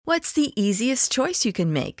What's the easiest choice you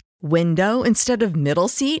can make? Window instead of middle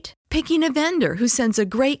seat? Picking a vendor who sends a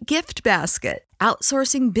great gift basket?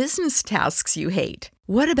 Outsourcing business tasks you hate?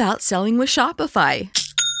 What about selling with Shopify?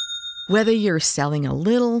 Whether you're selling a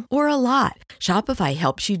little or a lot, Shopify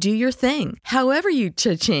helps you do your thing, however you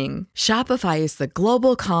cha-ching. Shopify is the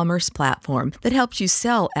global commerce platform that helps you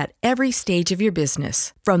sell at every stage of your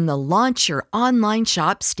business. From the launch your online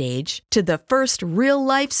shop stage to the first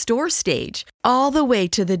real-life store stage, all the way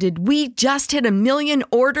to the did we just hit a million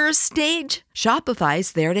orders stage.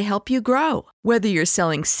 Shopify's there to help you grow. Whether you're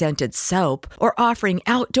selling scented soap or offering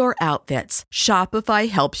outdoor outfits, Shopify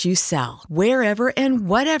helps you sell. Wherever and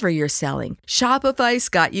whatever you're selling, Shopify's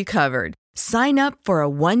got you covered. Sign up for a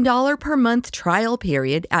 $1 per month trial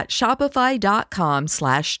period at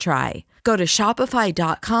shopify.com/try. Go to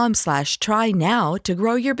shopify.com/try now to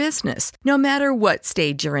grow your business, no matter what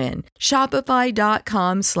stage you're in.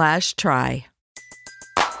 Shopify.com/try.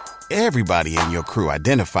 Everybody in your crew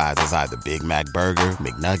identifies as either Big Mac Burger,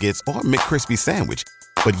 McNuggets, or McCrispy Sandwich.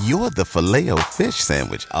 But you're the Filet-O-Fish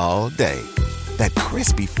Sandwich all day. That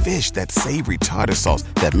crispy fish, that savory tartar sauce,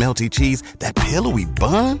 that melty cheese, that pillowy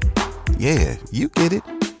bun. Yeah, you get it.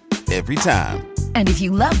 Every time. And if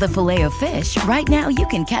you love the Filet-O-Fish, right now you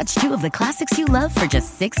can catch two of the classics you love for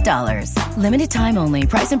just $6. Limited time only.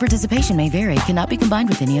 Price and participation may vary. Cannot be combined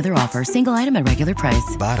with any other offer. Single item at regular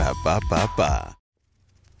price. Ba-da-ba-ba-ba.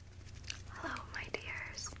 Hello, my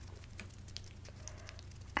dears.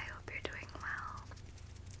 I hope you're doing well.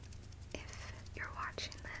 If you're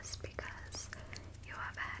watching this because you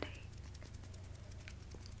have a headache,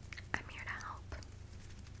 I'm here to help.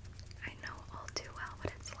 I know all too well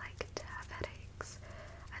what it's like to have headaches.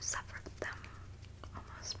 I've suffered with them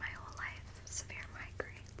almost my whole life, severe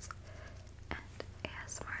migraines, and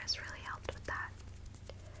ASMR has really helped with that.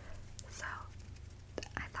 So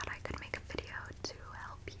I thought I could make a video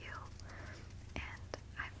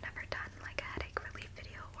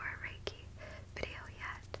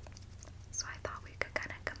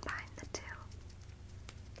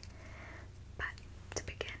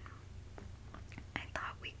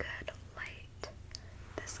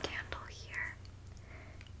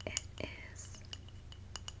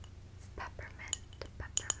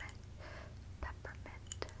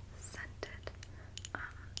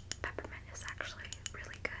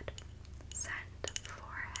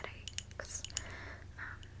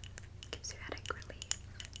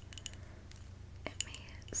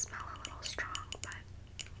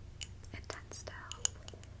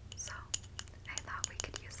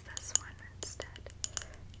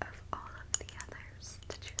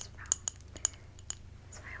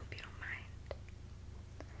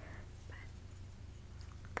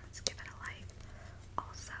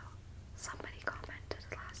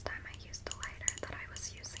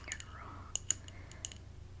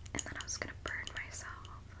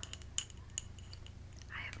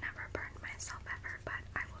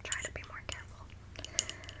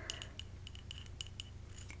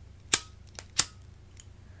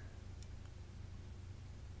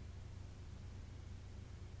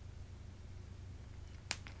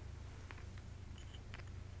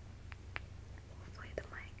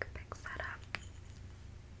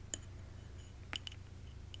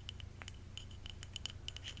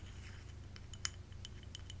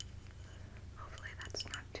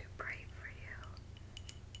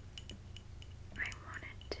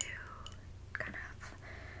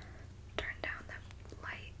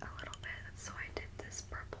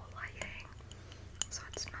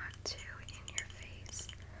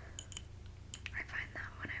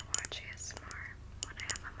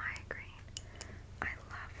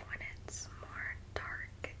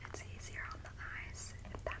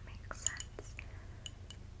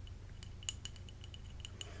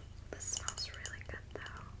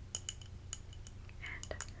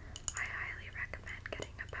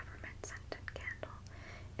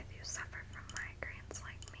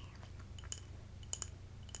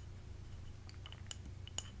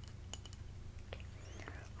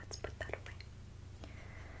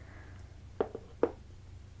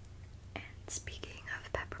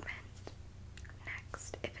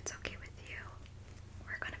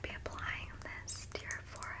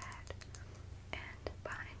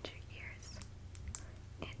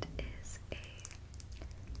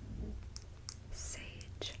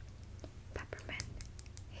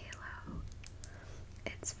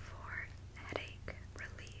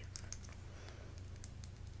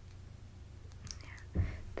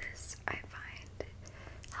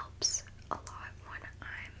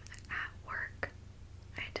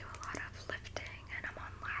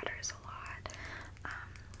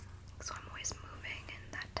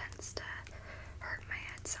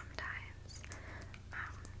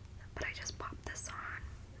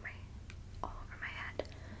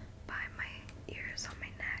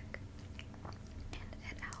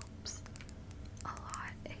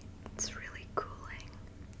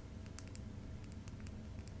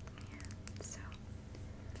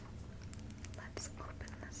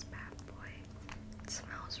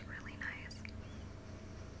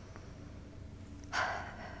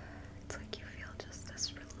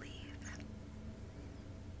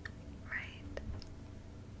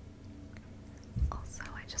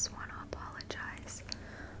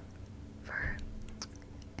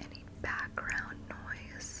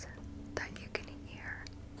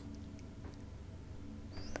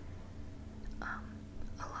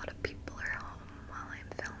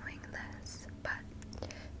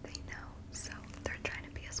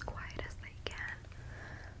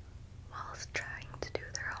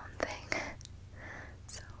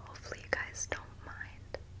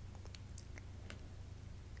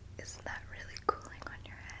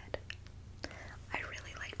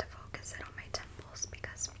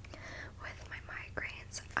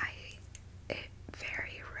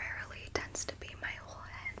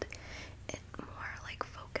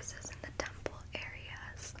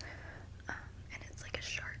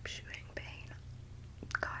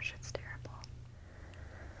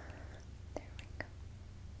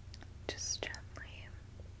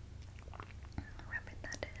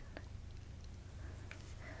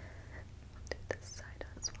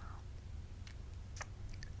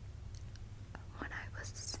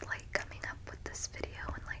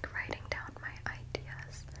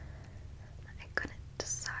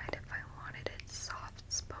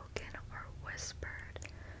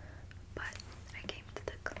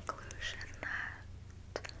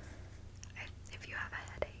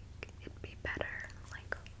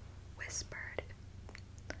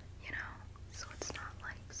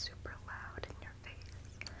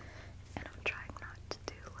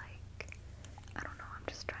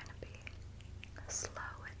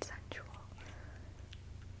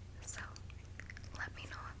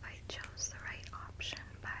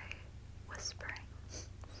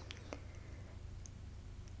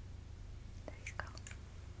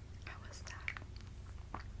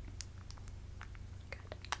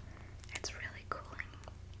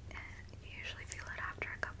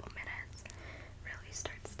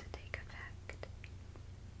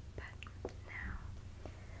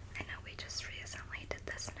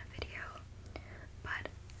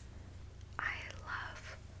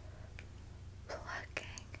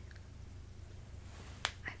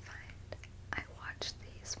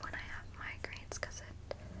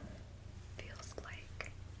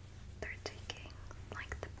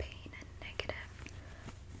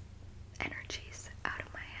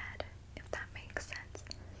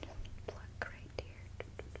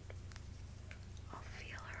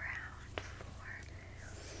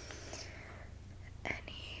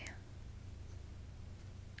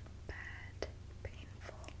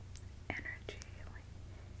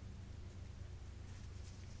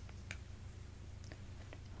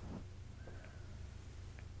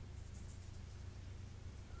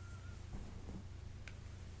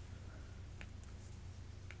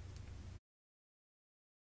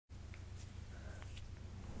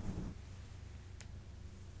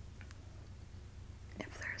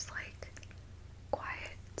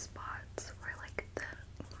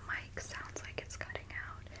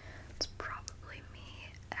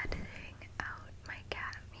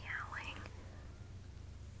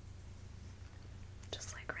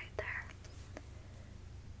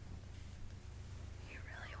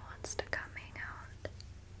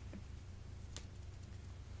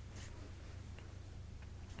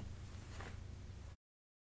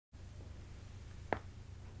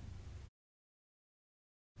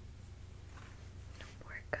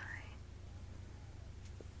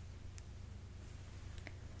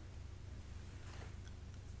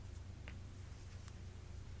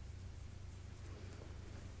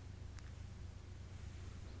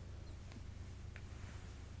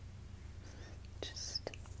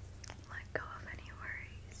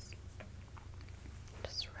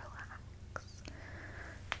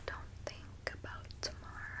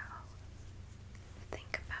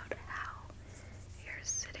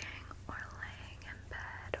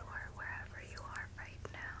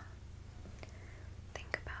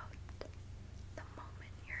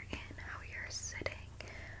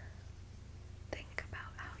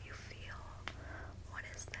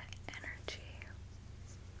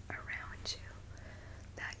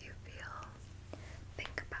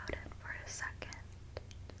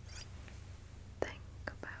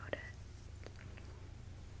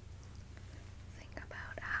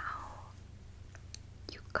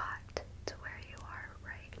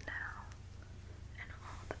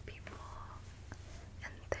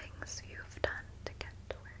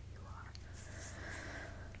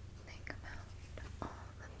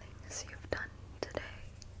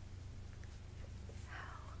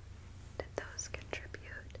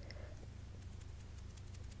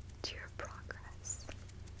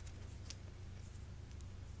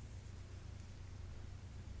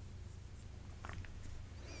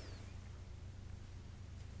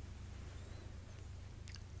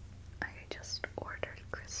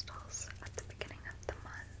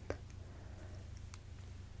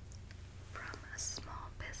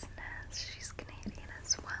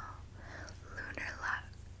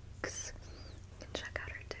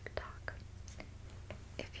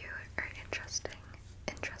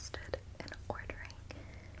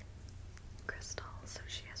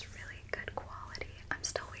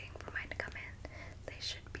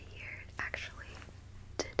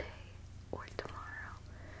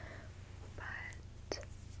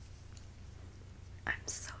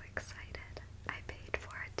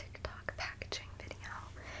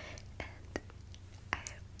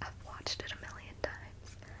watched it a million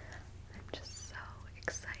times. I'm just so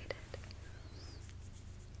excited.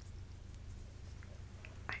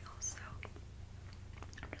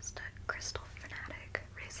 I'm just a crystal fanatic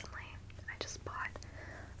recently. I just bought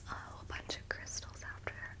a whole bunch of crystals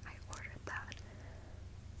after I ordered that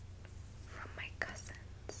from my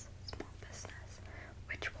cousin's small business,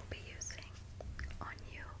 which we'll be using on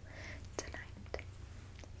you tonight.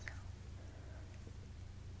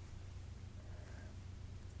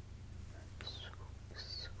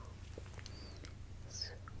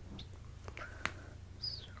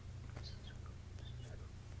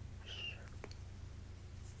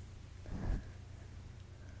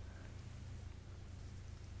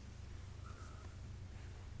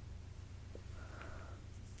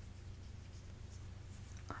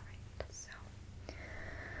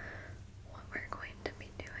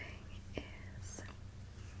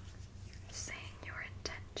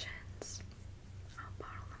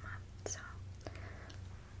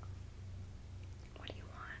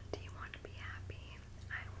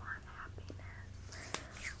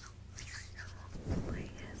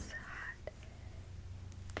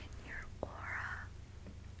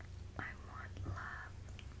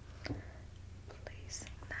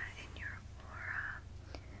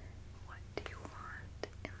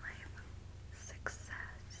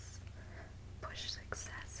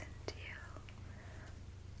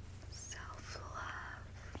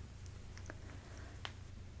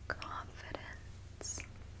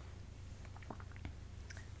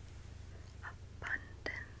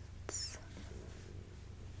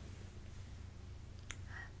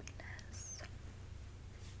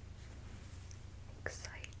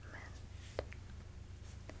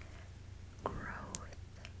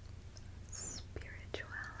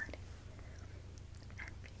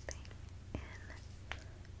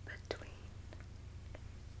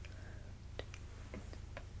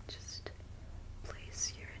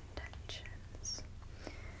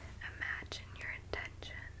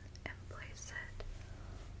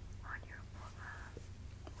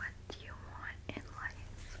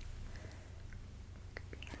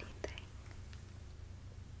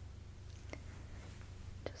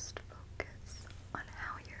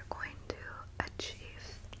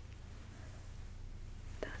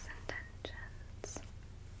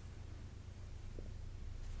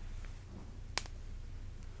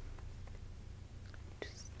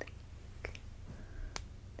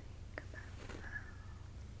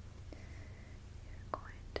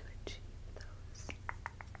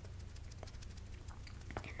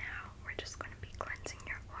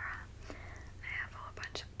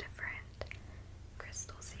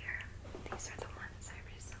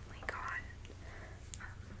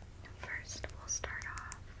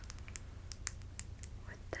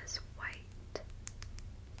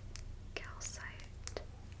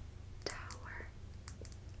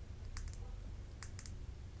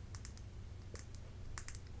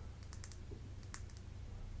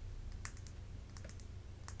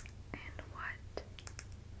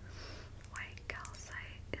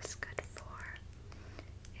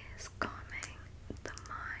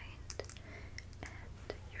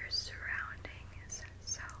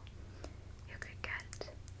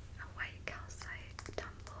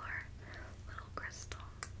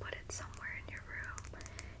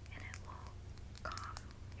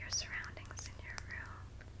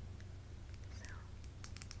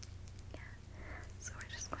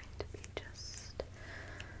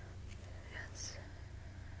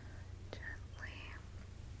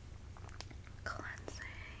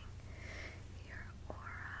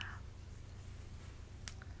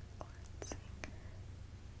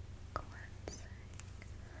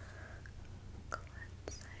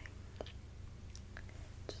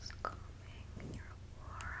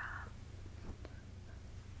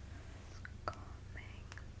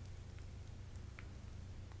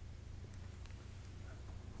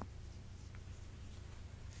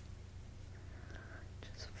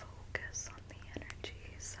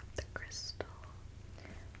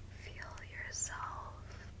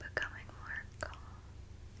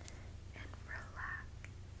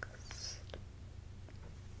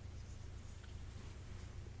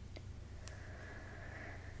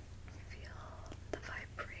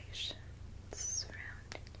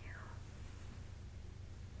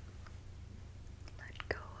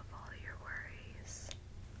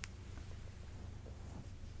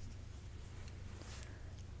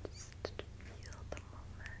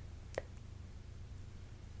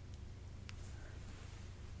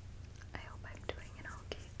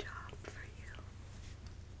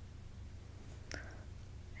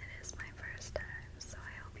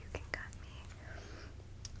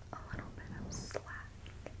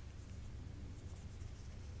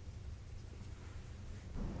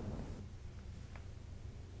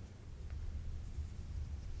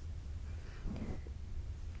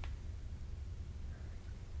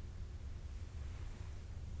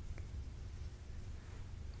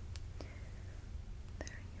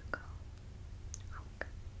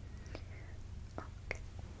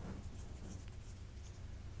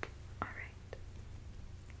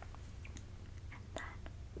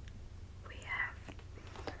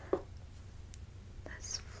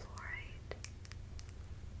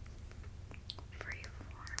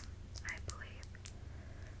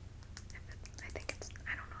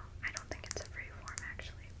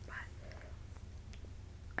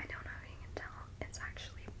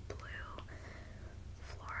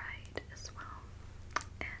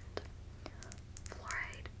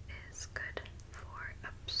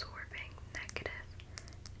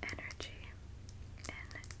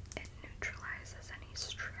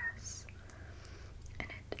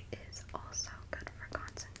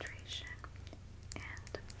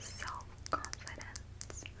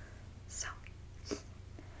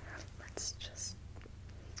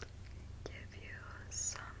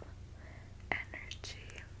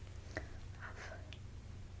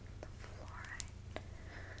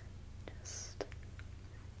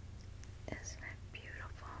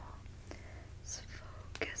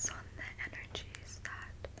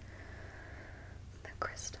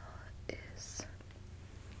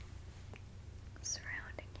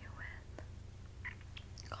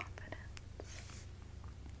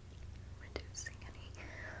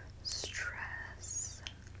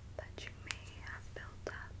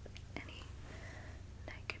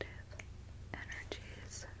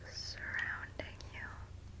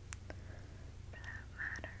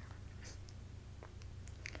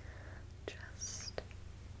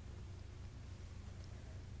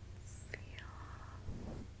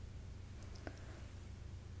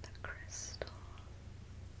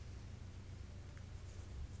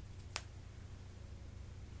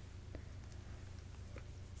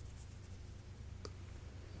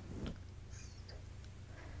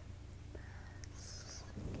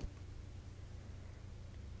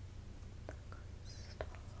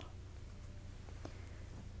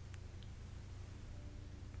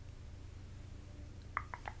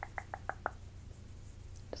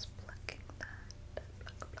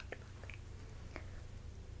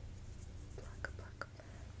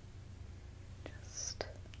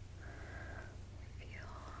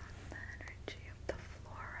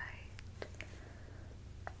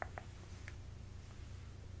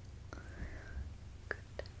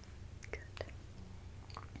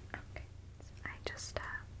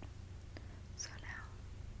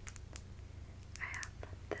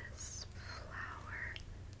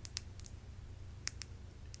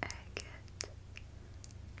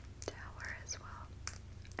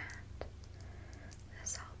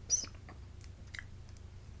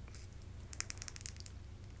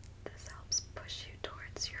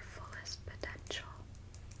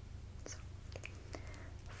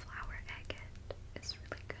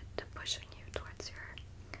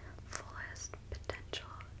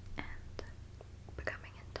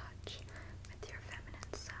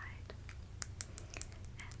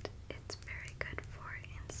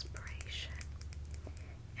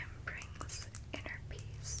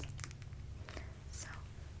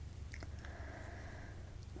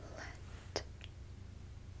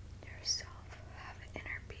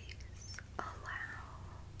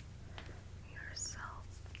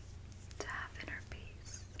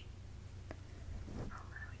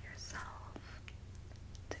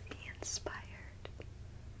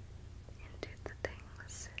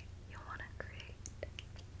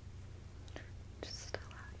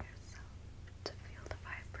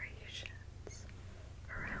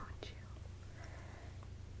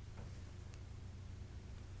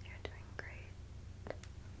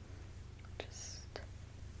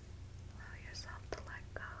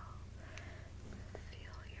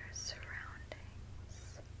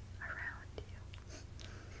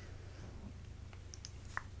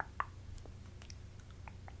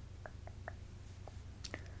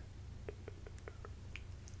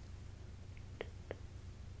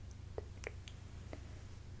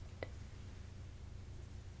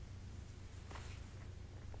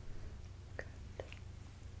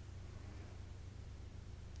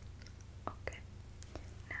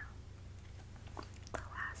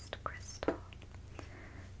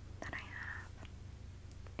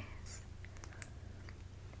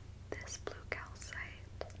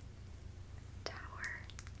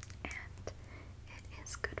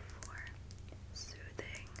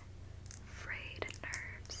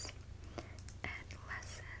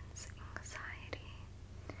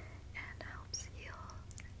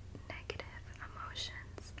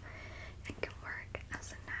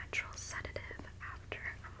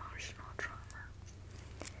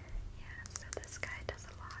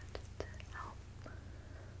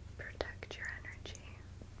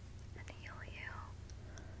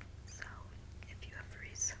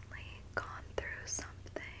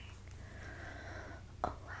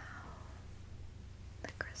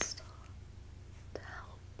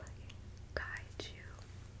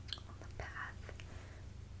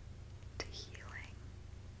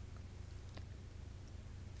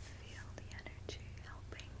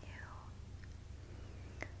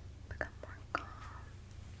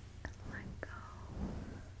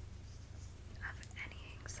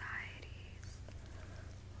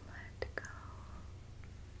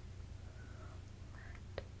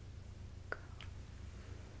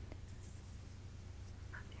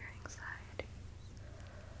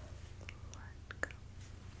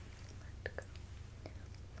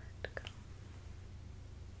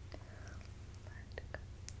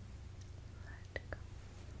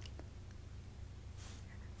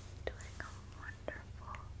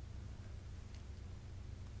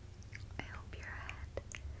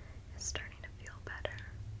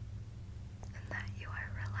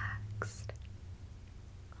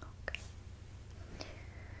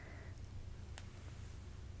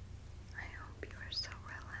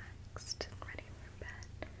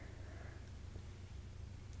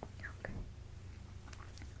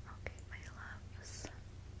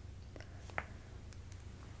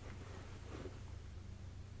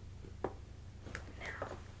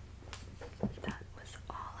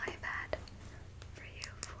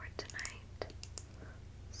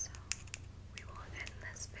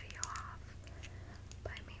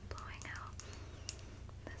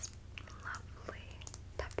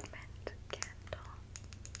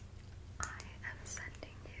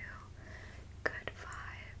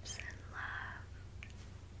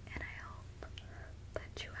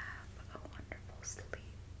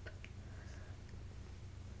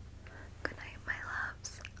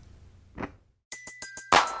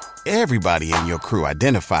 Everybody in your crew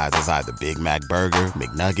identifies as either Big Mac Burger,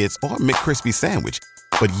 McNuggets, or McCrispy Sandwich.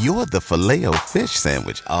 But you're the Filet-O-Fish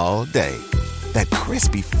Sandwich all day. That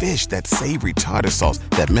crispy fish, that savory tartar sauce,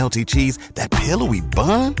 that melty cheese, that pillowy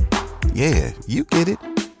bun. Yeah, you get it.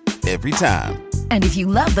 Every time. And if you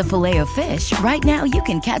love the Filet-O-Fish, right now you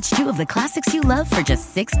can catch 2 of the classics you love for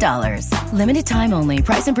just $6. Limited time only.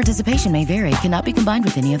 Price and participation may vary. Cannot be combined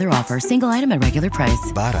with any other offer. Single item at regular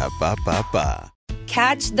price. Ba-da-ba-ba-ba.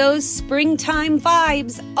 Catch those springtime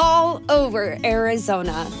vibes all over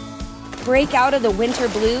Arizona. Break out of the winter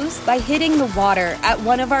blues by hitting the water at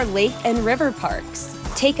one of our lake and river parks.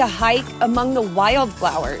 Take a hike among the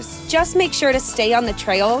wildflowers. Just make sure to stay on the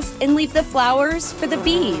trails and leave the flowers for the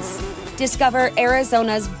bees. Discover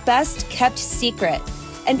Arizona's best kept secret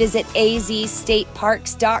and visit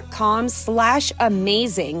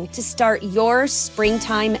azstateparks.com/amazing to start your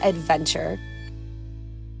springtime adventure.